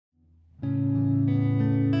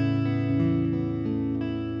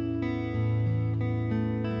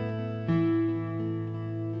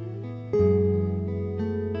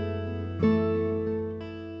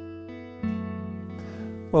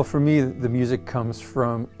Well, for me, the music comes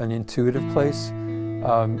from an intuitive place.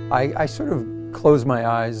 I sort of close my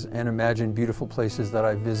eyes and imagine beautiful places that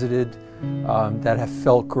I've visited, that have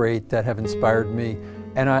felt great, that have inspired me.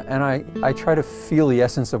 And I try to feel the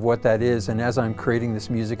essence of what that is, and as I'm creating this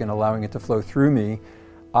music and allowing it to flow through me,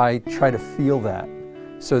 I try to feel that,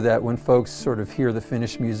 so that when folks sort of hear the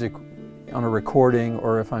finished music on a recording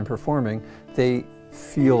or if I'm performing, they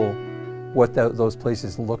feel what those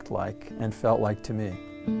places looked like and felt like to me.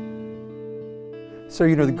 So,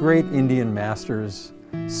 you know, the great Indian masters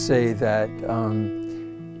say that,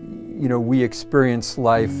 you know, we experience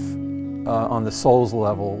life on the soul's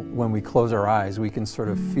level when we close our eyes. We can sort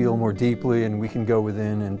of feel more deeply, and we can go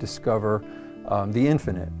within and discover the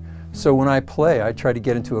infinite. So when I play, I try to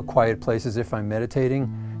get into a quiet place as if I'm meditating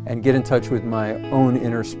and get in touch with my own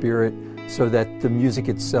inner spirit, so that the music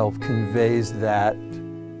itself conveys that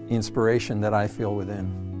inspiration that I feel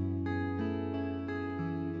within.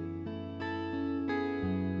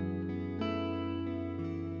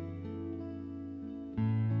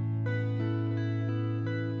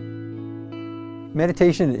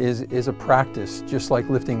 Meditation is a practice, just like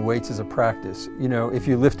lifting weights is a practice. You know, if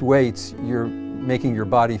you lift weights, you're making your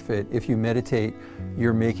body fit. If you meditate,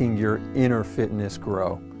 you're making your inner fitness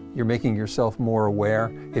grow. You're making yourself more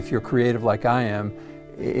aware. If you're creative like I am,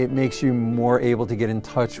 it makes you more able to get in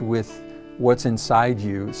touch with what's inside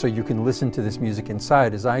you, so you can listen to this music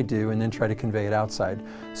inside as I do, and then try to convey it outside.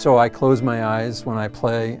 So I close my eyes when I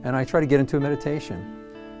play, and I try to get into a meditation.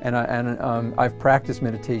 And I've practiced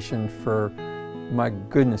meditation for, my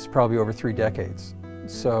goodness, probably over 3 decades.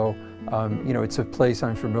 So, you know, it's a place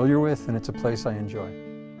I'm familiar with, and it's a place I enjoy.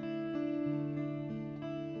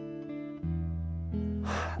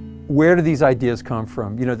 Where do these ideas come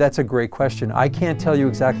from? You know, that's a great question. I can't tell you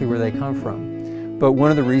exactly where they come from, but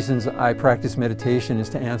one of the reasons I practice meditation is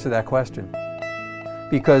to answer that question.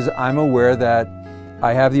 Because I'm aware that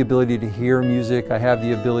I have the ability to hear music, I have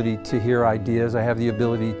the ability to hear ideas, I have the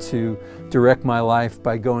ability to direct my life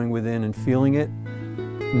by going within and feeling it.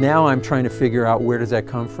 Now I'm trying to figure out, where does that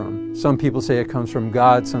come from? Some people say it comes from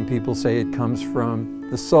God, some people say it comes from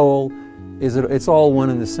the soul. It's all one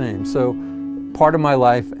and the same. So part of my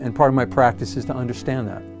life and part of my practice is to understand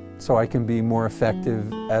that, so I can be more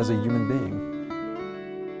effective as a human being.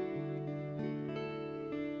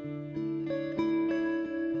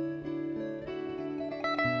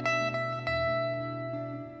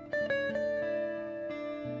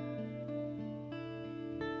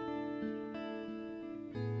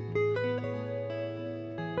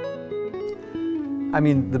 I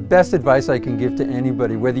mean, the best advice I can give to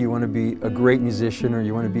anybody, whether you want to be a great musician or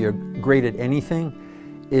you want to be great at anything,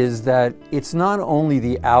 is that it's not only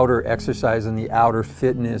the outer exercise and the outer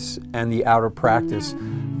fitness and the outer practice.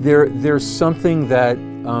 There's something that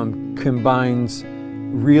combines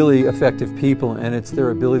really effective people, and it's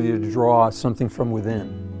their ability to draw something from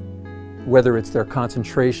within. Whether it's their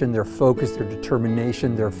concentration, their focus, their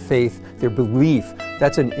determination, their faith, their belief,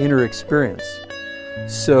 that's an inner experience.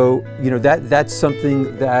 So, you know, that's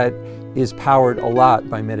something that is powered a lot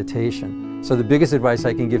by meditation. So the biggest advice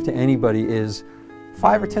I can give to anybody is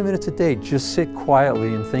 5 or 10 minutes a day, just sit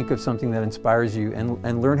quietly and think of something that inspires you,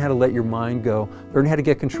 and learn how to let your mind go. Learn how to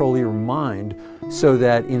get control of your mind, so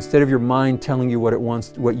that instead of your mind telling you what it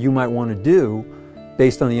wants, what you might want to do,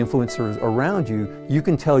 based on the influencers around you, you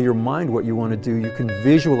can tell your mind what you want to do. You can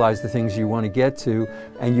visualize the things you want to get to,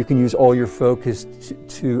 and you can use all your focus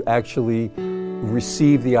to actually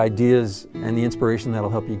receive the ideas and the inspiration that'll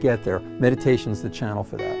help you get there. Meditation's the channel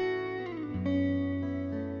for that.